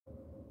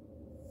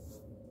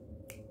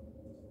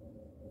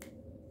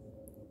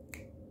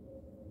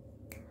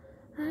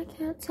I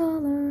can't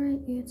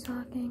tolerate you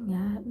talking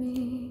at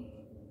me.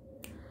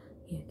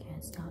 You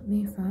can't stop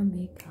me from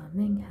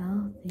becoming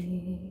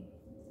healthy.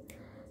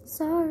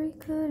 Sorry,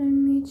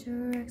 couldn't meet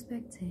your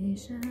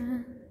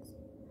expectations.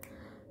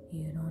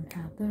 You don't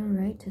have the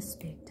right to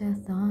speak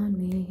death on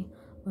me,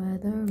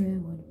 whether it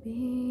would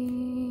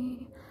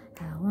be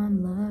how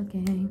I'm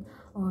looking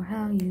or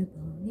how you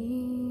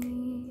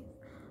believe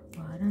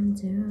what I'm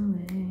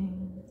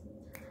doing.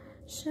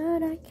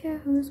 Should I care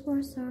who's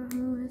worse or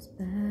who is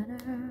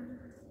better?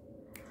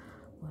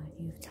 What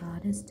you've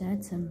taught is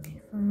dead to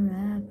me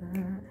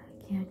forever.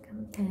 I can't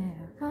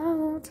compare. I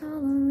won't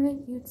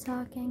tolerate you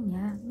talking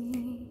at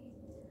me.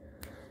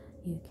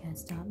 You can't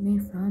stop me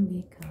from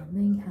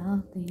becoming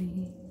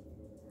healthy.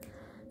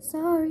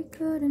 Sorry,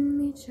 couldn't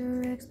meet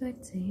your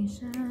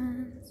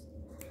expectations.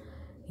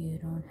 You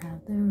don't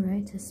have the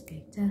right to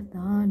speak death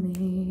on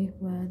me,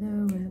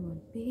 whether it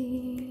would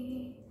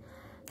be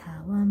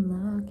how I'm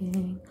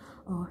looking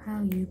or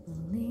how you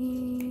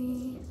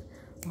believe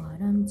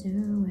what I'm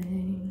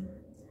doing.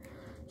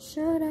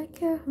 Should I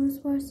care who's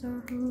worse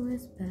or who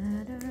is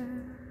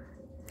better?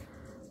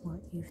 What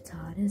you've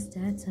taught is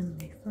dead to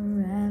me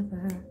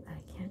forever.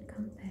 I can't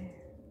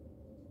compare.